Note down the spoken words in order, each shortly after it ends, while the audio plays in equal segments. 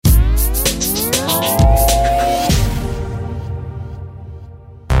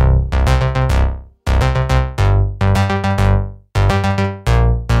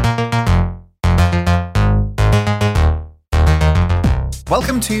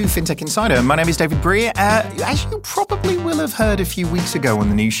to FinTech Insider. My name is David Breer. As you probably will have heard a few weeks ago on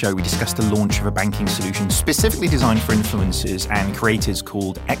the news show, we discussed the launch of a banking solution specifically designed for influencers and creators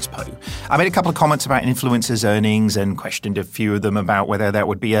called XPO. I made a couple of comments about influencers' earnings and questioned a few of them about whether that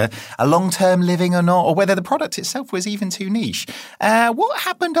would be a long-term living or not, or whether the product itself was even too niche. What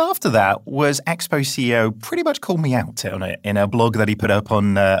happened after that was XPO CEO pretty much called me out on it in a blog that he put up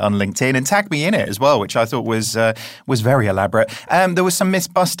on LinkedIn and tagged me in it as well, which I thought was very elaborate. There was some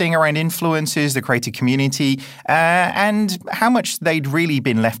myth-busting around influencers, the creator community, and how much they'd really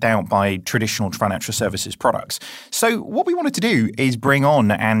been left out by traditional financial services products. So what we wanted to do is bring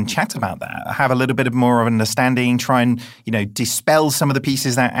on and chat about that, have a little bit of more of an understanding, try and dispel some of the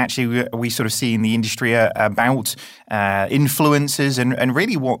pieces that actually we sort of see in the industry about influencers and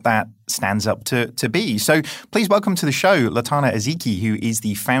really what that stands up to be. So please welcome to the show Lotanna Ezeike, who is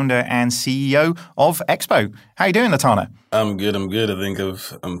the founder and CEO of XPO. How are you doing, Lotanna? I'm good. I think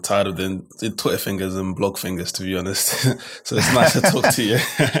I'm tired of the Twitter fingers and blog fingers, to be honest. So it's nice to talk to you.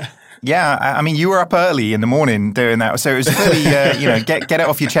 Yeah, I mean, you were up early in the morning doing that, so it was really, get it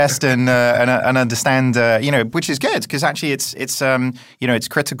off your chest and understand, which is good because actually it's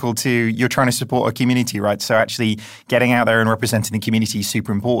critical to you're trying to support a community, right? So actually getting out there and representing the community is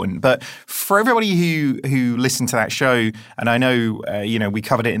super important. But for everybody who listened to that show, and I know we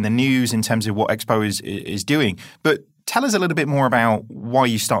covered it in the news in terms of what Expo is doing, but tell us a little bit more about why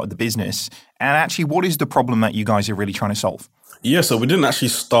you started the business and actually what is the problem that you guys are really trying to solve. Yeah, so we didn't actually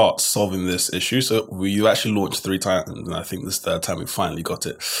start solving this issue. So we actually launched 3 times, and I think this third time we finally got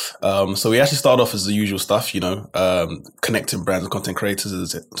it. So we actually started off as the usual stuff, connecting brands and content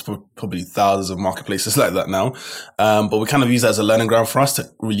creators. It's probably thousands of marketplaces like that now. But we kind of used that as a learning ground for us to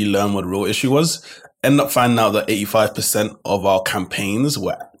really learn what the real issue was. Ended up finding out that 85% of our campaigns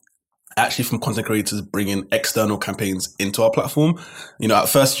were actually from content creators bringing external campaigns into our platform. At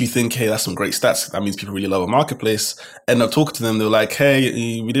first you think, hey, that's some great stats. That means people really love our marketplace. End up talking to them. They're like,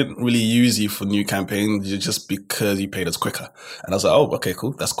 hey, we didn't really use you for new campaigns just because you paid us quicker. And I was like, oh, okay,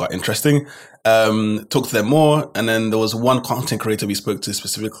 cool. That's quite interesting. Talk to them more. And then there was one content creator we spoke to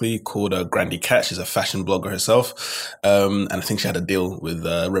specifically called Grandy Cat. She's a fashion blogger herself. And I think she had a deal with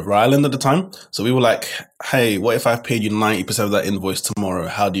River Island at the time. So we were like, hey, what if I paid you 90% of that invoice tomorrow?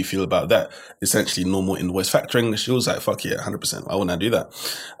 How do you feel about that? Essentially normal invoice factoring. She was like, fuck yeah, 100%. Why wouldn't I do that?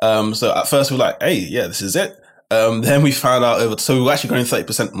 So at first we were like, hey, yeah, this is it. Then we found out so we were actually going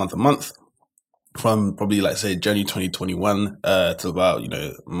 30% month to month from probably January 2021 to about,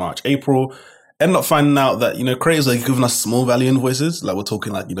 March, April. Ended up finding out that, creators are giving us small value invoices. Like we're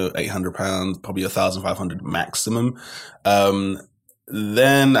talking £800, probably 1,500 maximum.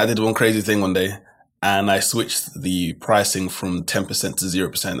 Then I did one crazy thing one day. And I switched the pricing from 10% to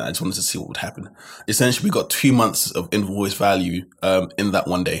 0%. I just wanted to see what would happen. Essentially, we got 2 months of invoice value in that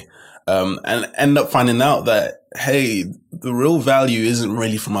one day. And end up finding out that, hey, the real value isn't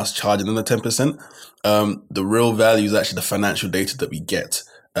really from us charging them the 10%. The real value is actually the financial data that we get,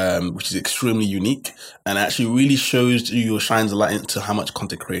 which is extremely unique and actually really shows you or shines a light into how much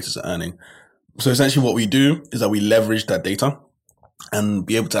content creators are earning. So essentially what we do is that we leverage that data and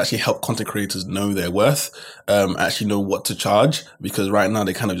be able to actually help content creators know their worth, actually know what to charge, because right now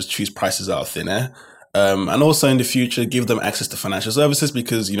they kind of just choose prices out of thin air. And also in the future, give them access to financial services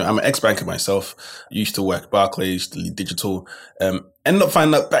because, I'm an ex-banker myself, used to work at Barclays, used to lead digital, end up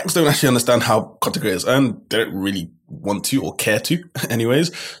finding that banks don't actually understand how content creators earn. They don't really want to or care to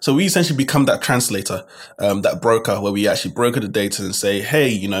anyways. So we essentially become that translator, that broker where we actually broker the data and say,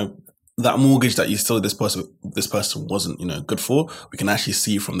 hey, that mortgage that you sold this person wasn't, good for. We can actually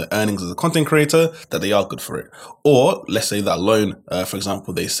see from the earnings of the content creator that they are good for it. Or let's say that loan, for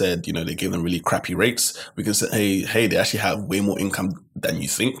example, they said, they gave them really crappy rates. We can say, hey, they actually have way more income than you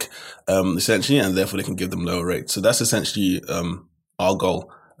think, essentially, and therefore they can give them lower rates. So that's essentially, our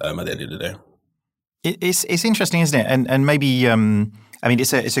goal, at the end of the day. It's interesting, isn't it? And maybe,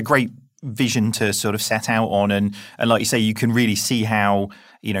 it's a great vision to sort of set out on. And like you say, you can really see how,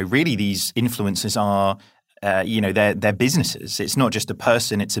 really these influencers are, they're businesses. It's not just a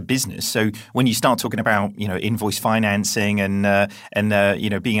person, it's a business. So when you start talking about, invoice financing and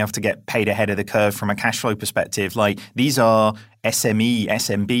being able to get paid ahead of the curve from a cash flow perspective, like these are SME,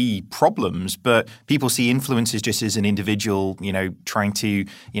 SMB problems, but people see influencers just as an individual, trying to,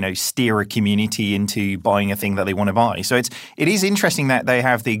 steer a community into buying a thing that they want to buy. So it is interesting that they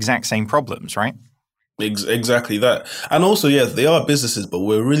have the exact same problems, right? Exactly that. And also, yes, they are businesses, but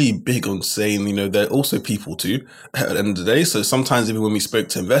we're really big on saying, they're also people too at the end of the day. So sometimes even when we spoke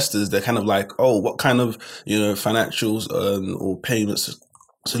to investors, they're kind of like, oh, what kind of, financials or payments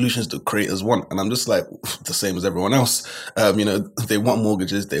solutions that creators want. And I'm just like, the same as everyone else. They want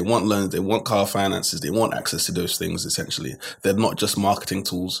mortgages, they want loans, they want car finances, they want access to those things, essentially. They're not just marketing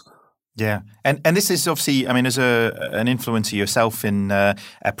tools. Yeah. And this is obviously, I mean, as an influencer yourself in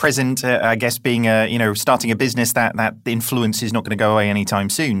present, I guess being, starting a business, that influence is not going to go away anytime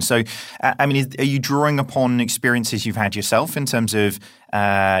soon. So, I mean, are you drawing upon experiences you've had yourself in terms of,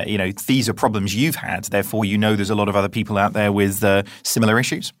 these are problems you've had, therefore, there's a lot of other people out there with similar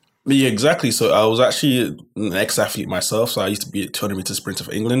issues? Yeah, exactly. So I was actually an ex-athlete myself. So I used to be a 200-meter sprinter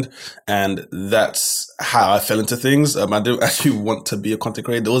for England, and that's how I fell into things. I didn't actually want to be a content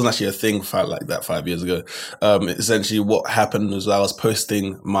creator. There wasn't actually a thing like that 5 years ago. Essentially what happened was I was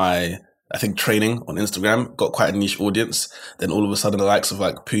posting my, I think, training on Instagram, got quite a niche audience. Then all of a sudden the likes of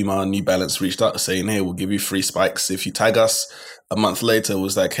like Puma, New Balance reached out saying, hey, we'll give you free spikes if you tag us. A month later, it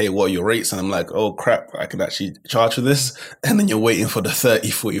was like, hey, what are your rates? And I'm like, oh crap, I can actually charge for this. And then you're waiting for the 30,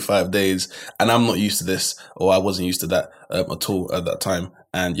 45 days. And I'm not used to this, or I wasn't used to that at all at that time.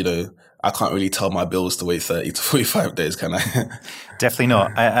 And, I can't really tell my bills to wait 30 to 45 days, can I? Definitely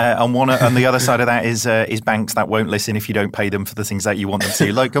not. On the other side of that is banks that won't listen if you don't pay them for the things that you want them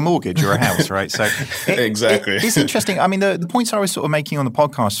to, like a mortgage or a house, right? So exactly. It's interesting. I mean, the points I was sort of making on the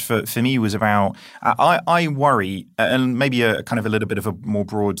podcast for me was about I worry, and maybe a kind of a little bit of a more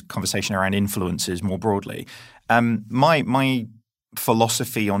broad conversation around influencers more broadly. My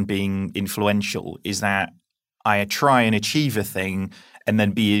philosophy on being influential is that I try and achieve a thing and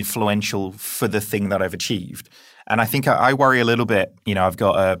then be influential for the thing that I've achieved. And I think I worry a little bit. I've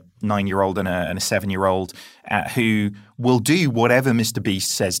got a 9-year-old and a 7-year-old who will do whatever Mr.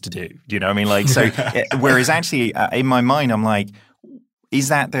 Beast says to do. Do you know what I mean? Like, so whereas actually in my mind, I'm like, is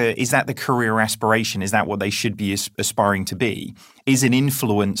that the career aspiration? Is that what they should be aspiring to be? Is an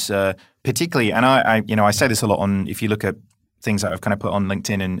influencer particularly, and I say this a lot on, if you look at things that I've kind of put on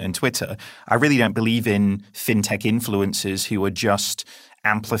LinkedIn and Twitter, I really don't believe in fintech influencers who are just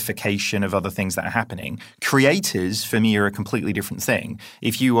amplification of other things that are happening. Creators, for me, are a completely different thing.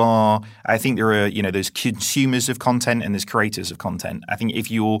 I think there are, there's consumers of content and there's creators of content. I think if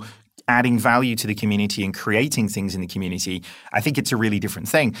you're adding value to the community and creating things in the community, I think it's a really different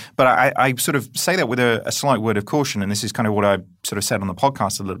thing. But I sort of say that with a slight word of caution, and this is kind of what I sort of said on the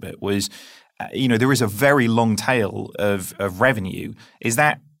podcast a little bit, was there is a very long tail of revenue. Is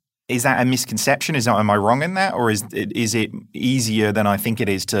that a misconception? Am I wrong in that, or is it easier than I think it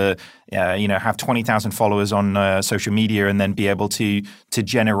is to have 20,000 followers on social media and then be able to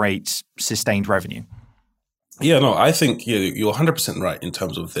generate sustained revenue? Yeah, no, I think you're 100% right in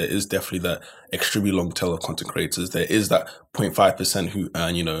terms of there is definitely that extremely long tail of content creators. There is that 0.5% who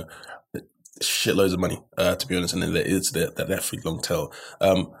earn shitloads of money, to be honest, and then there is that definitely long tail.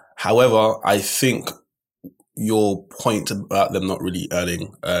 However, I think your point about them not really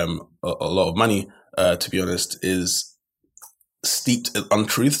earning a lot of money, to be honest, is steeped in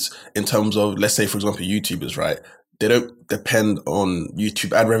untruths in terms of, let's say, for example, YouTubers, right? They don't depend on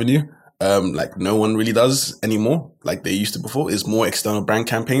YouTube ad revenue. Like no one really does anymore, like they used to before. It's more external brand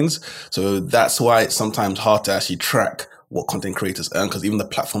campaigns. So that's why it's sometimes hard to actually track what content creators earn, because even the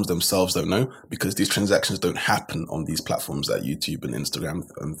platforms themselves don't know, because these transactions don't happen on these platforms like YouTube and Instagram,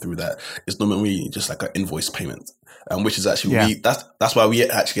 and through that it's normally just like an invoice payment, which is actually that's why we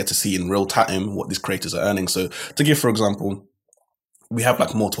actually get to see in real time what these creators are earning. So to give, for example, we have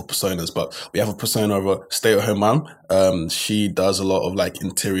like multiple personas, but we have a persona of a stay-at-home mom. She does a lot of like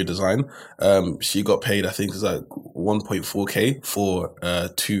interior design. She got paid, I think it's like 1.4K for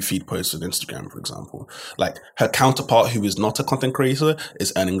 2 feed posts on Instagram, for example. Like her counterpart, who is not a content creator,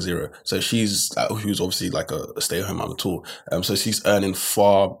 is earning 0. So she's who's obviously like a stay-at-home mom at all. So she's earning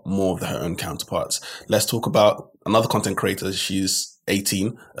far more than her own counterparts. Let's talk about another content creator. She's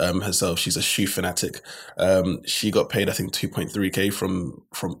 18 herself. She's a shoe fanatic. She got paid, I think, 2.3K from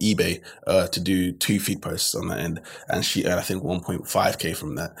eBay to do 2 feed posts on that end, and she earned, I think, 1.5K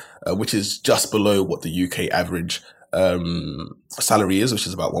from that, which is just below what the UK average salary is, which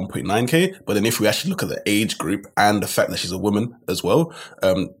is about 1.9K. But then if we actually look at the age group and the fact that she's a woman as well,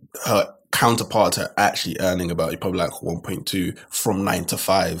 her counterparts are actually earning about probably like 1.2 from 9 to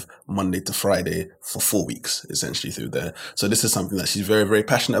 5, Monday to Friday for 4 weeks, essentially through there. So this is something that she's very, very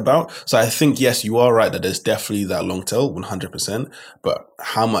passionate about. So I think, yes, you are right that there's definitely that long tail, 100%, but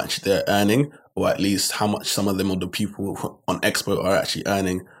how much they're earning, or at least how much some of them, or the people on XPO are actually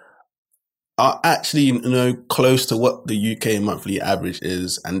earning, are actually, close to what the UK monthly average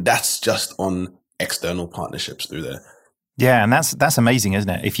is. And that's just on external partnerships through there. Yeah, and that's amazing, isn't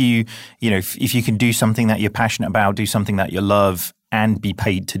it? If you can do something that you're passionate about, do something that you love, and be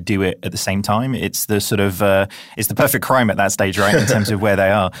paid to do it at the same time. It's the sort of it's the perfect crime at that stage, right? In terms of where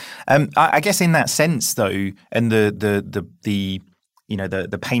they are. I guess in that sense, though, and the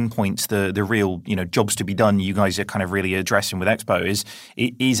the pain points, the real jobs to be done, you guys are kind of really addressing with XPO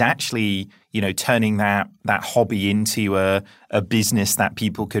is actually turning that hobby into a business that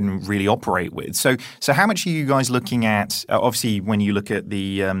people can really operate with. So how much are you guys looking at? Obviously, when you look at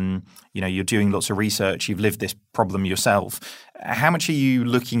the you're doing lots of research, you've lived this problem yourself. How much are you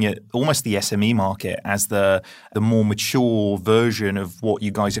looking at almost the SME market as the more mature version of what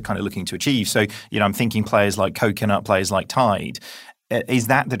you guys are kind of looking to achieve? So I'm thinking players like Coconut, players like Tide. Is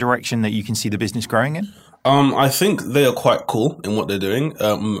that the direction that you can see the business growing in? I think they are quite cool in what they're doing.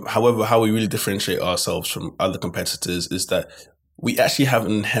 However, how we really differentiate ourselves from other competitors is that we actually have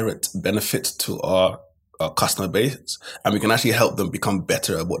an inherent benefit to our customer base, and we can actually help them become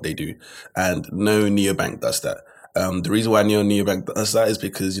better at what they do. And no neobank does that. The reason why no neobank does that is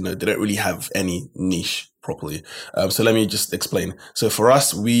because, they don't really have any niche properly. So let me just explain. So for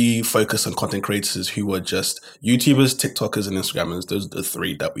us, we focus on content creators who are just YouTubers, TikTokers, and Instagrammers. Those are the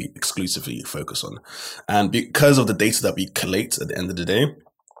three that we exclusively focus on. And because of the data that we collate at the end of the day,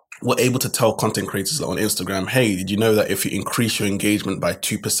 we're able to tell content creators on Instagram, hey, did you know that if you increase your engagement by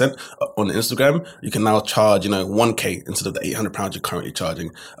 2% on Instagram, you can now charge, 1K instead of the £800 you're currently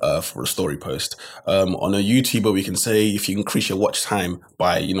charging for a story post. On a YouTuber, we can say if you increase your watch time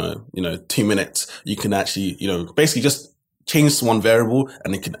by, 2 minutes, you can actually, basically just change one variable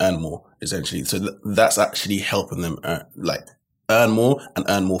and they can earn more, essentially. So that's actually helping them earn more and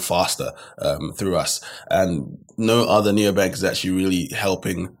earn more faster through us. And no other neobank is actually really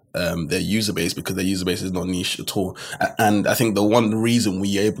helping their user base, because their user base is not niche at all. And I think the one reason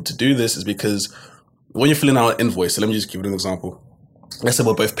we're able to do this is because when you're filling out an invoice, so let me just give you an example. Let's say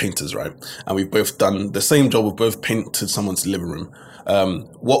we're both painters, right? And we've both done the same job. We've both painted someone's living room.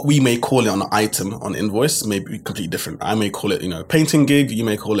 What we may call it on an item on invoice may be completely different. I may call it, painting gig. You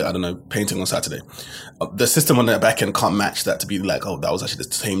may call it, painting on Saturday. The system on the back end can't match that to be like, oh, that was actually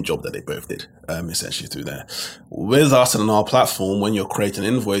the same job that they both did, essentially through there. With us and on our platform, when you're creating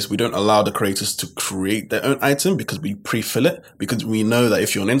an invoice, we don't allow the creators to create their own item because we pre-fill it, because we know that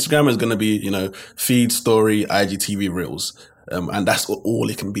if you're on Instagram, it's going to be, feed, story, IGTV, reels. And that's all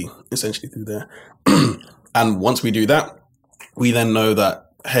it can be, essentially, through there. And once we do that, we then know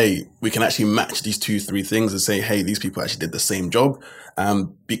that, hey, we can actually match these 2-3 things and say, hey, these people actually did the same job.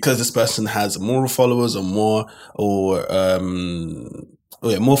 Because this person has more followers or more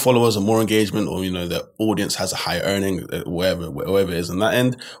followers or more engagement, or, the audience has a higher earning, wherever it is on that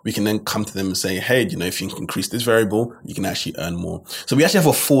end, we can then come to them and say, hey, if you can increase this variable, you can actually earn more. So we actually have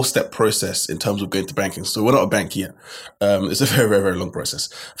a 4-step process in terms of going to banking. So we're not a bank yet. It's a very, very, very long process.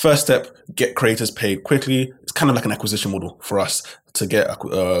 First step, get creators paid quickly. It's kind of like an acquisition model for us to get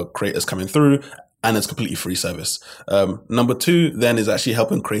creators coming through. And it's completely free service. Number 2 then is actually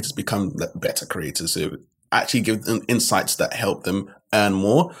helping creators become better creators. So actually give them insights that help them earn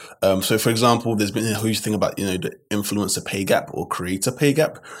more. So for example, there's been a huge thing about, the influencer pay gap or creator pay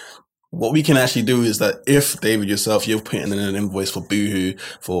gap. What we can actually do is that if, David, yourself, you're putting in an invoice for Boohoo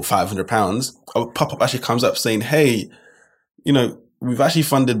for £500, a pop-up actually comes up saying, hey, we've actually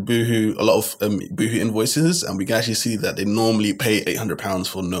funded Boohoo a lot of Boohoo invoices, and we can actually see that they normally pay £800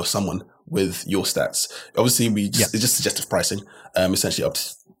 for someone with your stats. Obviously, it's just suggestive pricing, essentially up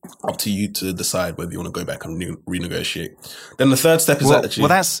to you to decide whether you want to go back and renegotiate. Then the third step is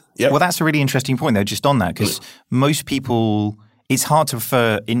that's a really interesting point though, just on that, because most people, it's hard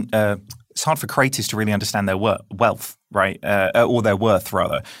for creators to really understand their wealth, right? Or their worth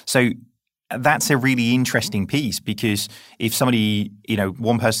rather. So that's a really interesting piece, because if somebody,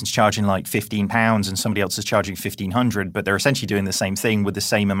 one person's charging like £15 and somebody else is charging £1,500, but they're essentially doing the same thing with the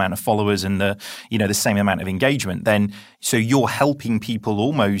same amount of followers and the same amount of engagement, then so you're helping people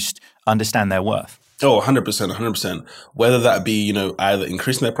almost understand their worth. Oh, 100%. Whether that be, either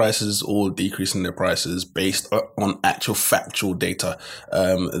increasing their prices or decreasing their prices based on actual factual data,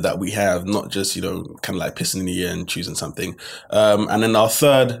 that we have, not just, kind of like pissing in the air and choosing something. And then our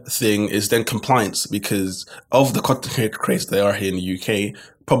third thing is then compliance, because of the content creators they are here in the UK,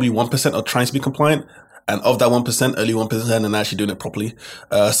 probably 1% are trying to be compliant. And of that 1%, only 1% are actually doing it properly.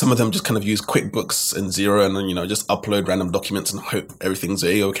 Some of them just kind of use QuickBooks and Xero and then, just upload random documents and hope everything's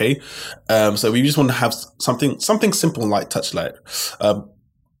okay. So we just want to have something simple and light touch, like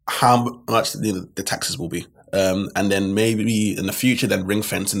how much the taxes will be. And then maybe in the future, then ring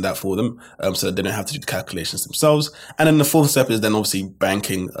fencing that for them, so that they don't have to do the calculations themselves. And then the fourth step is then obviously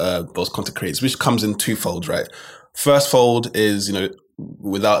banking those content creators, which comes in 2 folds, right? First fold is,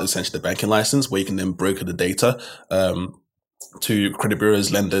 without essentially the banking license, where you can then broker the data. to credit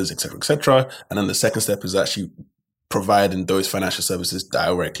bureaus, lenders, et cetera. And then the second step is actually providing those financial services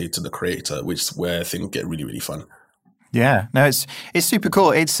directly to the creator, which is where things get really, really fun. Yeah, no, it's super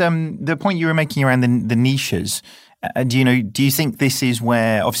cool. It's the point you were making around the niches. Do you think this is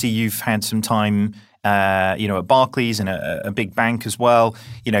where, obviously you've had some time, at Barclays and a big bank as well.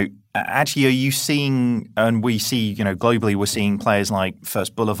 Actually, are you seeing, and we see, globally, we're seeing players like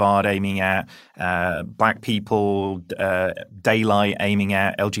First Boulevard aiming at Black people, Daylight aiming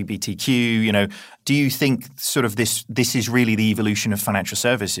at LGBTQ. Do you think sort of this is really the evolution of financial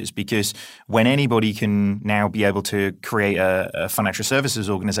services? Because when anybody can now be able to create a financial services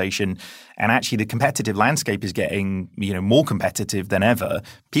organization, and actually the competitive landscape is getting more competitive than ever,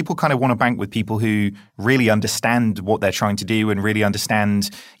 people kind of want to bank with people who really understand what they're trying to do and really understand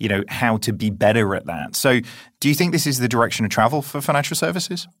how to be better at that. So do you think this is the direction of travel for financial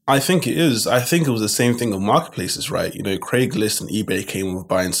services? I think it is. I think it was the same thing with marketplaces, right? Craigslist and eBay came with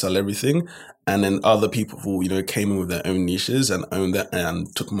buy and sell everything. And then other people who, came in with their own niches and owned that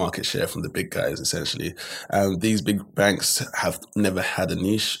and took market share from the big guys, essentially. These big banks have never had a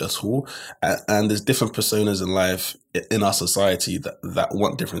niche at all. And there's different personas in life in our society that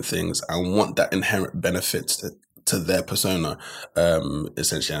want different things and want that inherent benefit to their persona,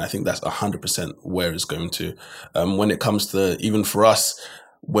 essentially. And I think that's 100% where it's going to. When it comes to, even for us,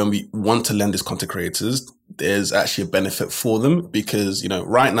 when we want to lend these content creators, there's actually a benefit for them because,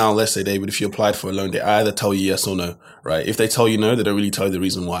 right now, let's say, David, if you applied for a loan, they either tell you yes or no, right? If they tell you no, they don't really tell you the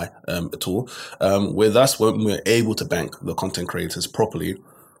reason why, at all. With us, when we're able to bank the content creators properly,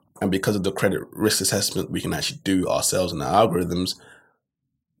 and because of the credit risk assessment we can actually do ourselves and our algorithms,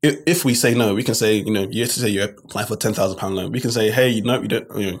 if we say no, we can say, you have to say you apply for a £10,000 loan. We can say, hey, you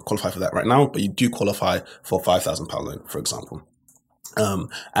don't qualify for that right now, but you do qualify for a £5,000 loan, for example.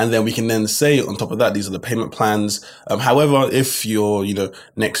 And then we can then say on top of that, these are the payment plans. However, if your,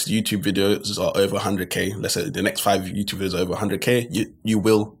 next YouTube videos are over 100K, let's say the next 5 YouTube videos are over 100K, you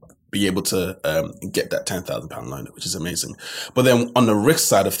will be able to get that £10,000 loan, which is amazing. But then on the risk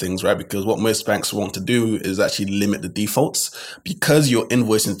side of things, right, because what most banks want to do is actually limit the defaults. Because you're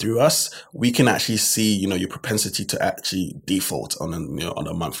invoicing through us, we can actually see, your propensity to actually default on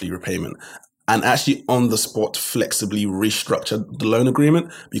a monthly repayment. And actually on the spot flexibly restructure the loan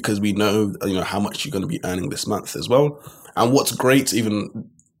agreement because we know, how much you're going to be earning this month as well. And what's great, even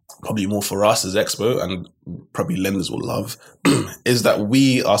probably more for us as XPO and probably lenders will love, is that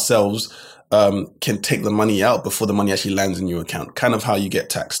we ourselves can take the money out before the money actually lands in your account. Kind of how you get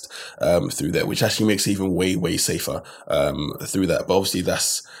taxed through there, which actually makes it even way, way safer through that. But obviously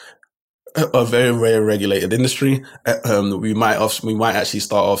that's a very, very regulated industry. We might actually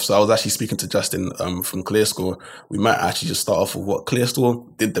start off. So I was actually speaking to Justin from ClearScore. We might actually just start off with what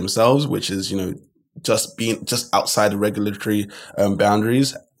ClearScore did themselves, which is just outside the regulatory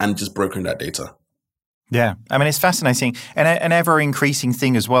boundaries and just brokering that data. Yeah. I mean, it's fascinating and an ever increasing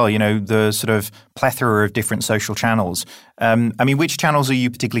thing as well, the sort of plethora of different social channels. Which channels are you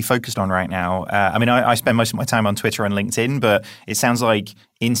particularly focused on right now? I spend most of my time on Twitter and LinkedIn, but it sounds like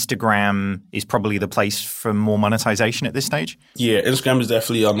Instagram is probably the place for more monetization at this stage. Yeah, Instagram is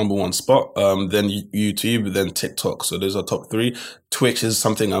definitely our number one spot. Then YouTube, then TikTok. So those are top 3. Twitch is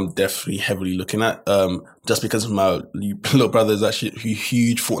something I'm definitely heavily looking at. Just because my little brother is actually a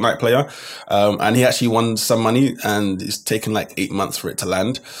huge Fortnite player. And he actually won some money and it's taken like 8 months for it to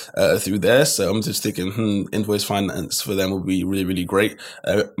land, through there. So I'm just thinking, invoice finance for them would be really, really great.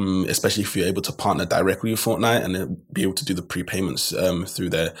 Especially if you're able to partner directly with Fortnite and then be able to do the prepayments,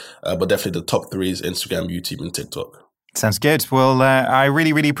 through there. But definitely the top 3 is Instagram, YouTube and TikTok. Sounds good. Well, I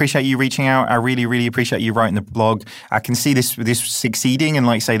really, really appreciate you reaching out. I really, really appreciate you writing the blog. I can see this succeeding, and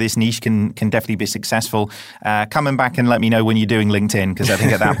like I say, this niche can definitely be successful. Coming back and let me know when you're doing LinkedIn, because I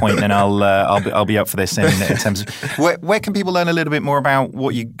think at that point, then I'll be up for this. In terms of where can people learn a little bit more about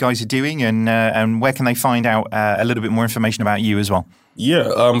what you guys are doing, and where can they find out a little bit more information about you as well?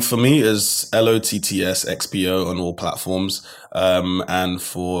 Yeah, for me is LOTTS XPO on all platforms. And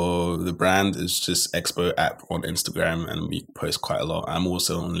for the brand, it's just XPO app on Instagram, and we post quite a lot. I'm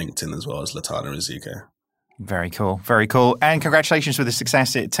also on LinkedIn as well as Lotanna Ezeike. Very cool. Very cool. And congratulations for the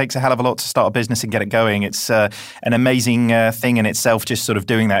success. It takes a hell of a lot to start a business and get it going. It's an amazing thing in itself, just sort of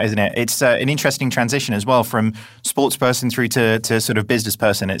doing that, isn't it? It's an interesting transition as well from sports person through to sort of business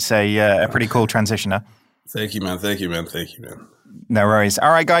person. It's a pretty cool transition, huh? Thank you, man. No worries.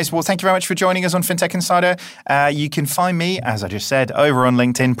 All right, guys. Well, thank you very much for joining us on FinTech Insider. You can find me, as I just said, over on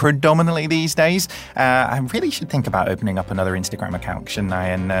LinkedIn predominantly these days. I really should think about opening up another Instagram account, shouldn't I?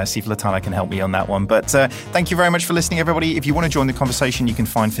 And see if Lotanna can help me on that one. But thank you very much for listening, everybody. If you want to join the conversation, you can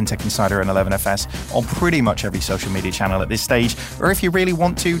find FinTech Insider and 11FS on pretty much every social media channel at this stage. Or if you really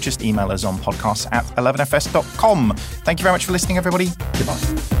want to, just email us on podcasts@11fs.com. Thank you very much for listening, everybody.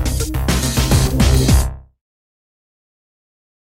 Goodbye.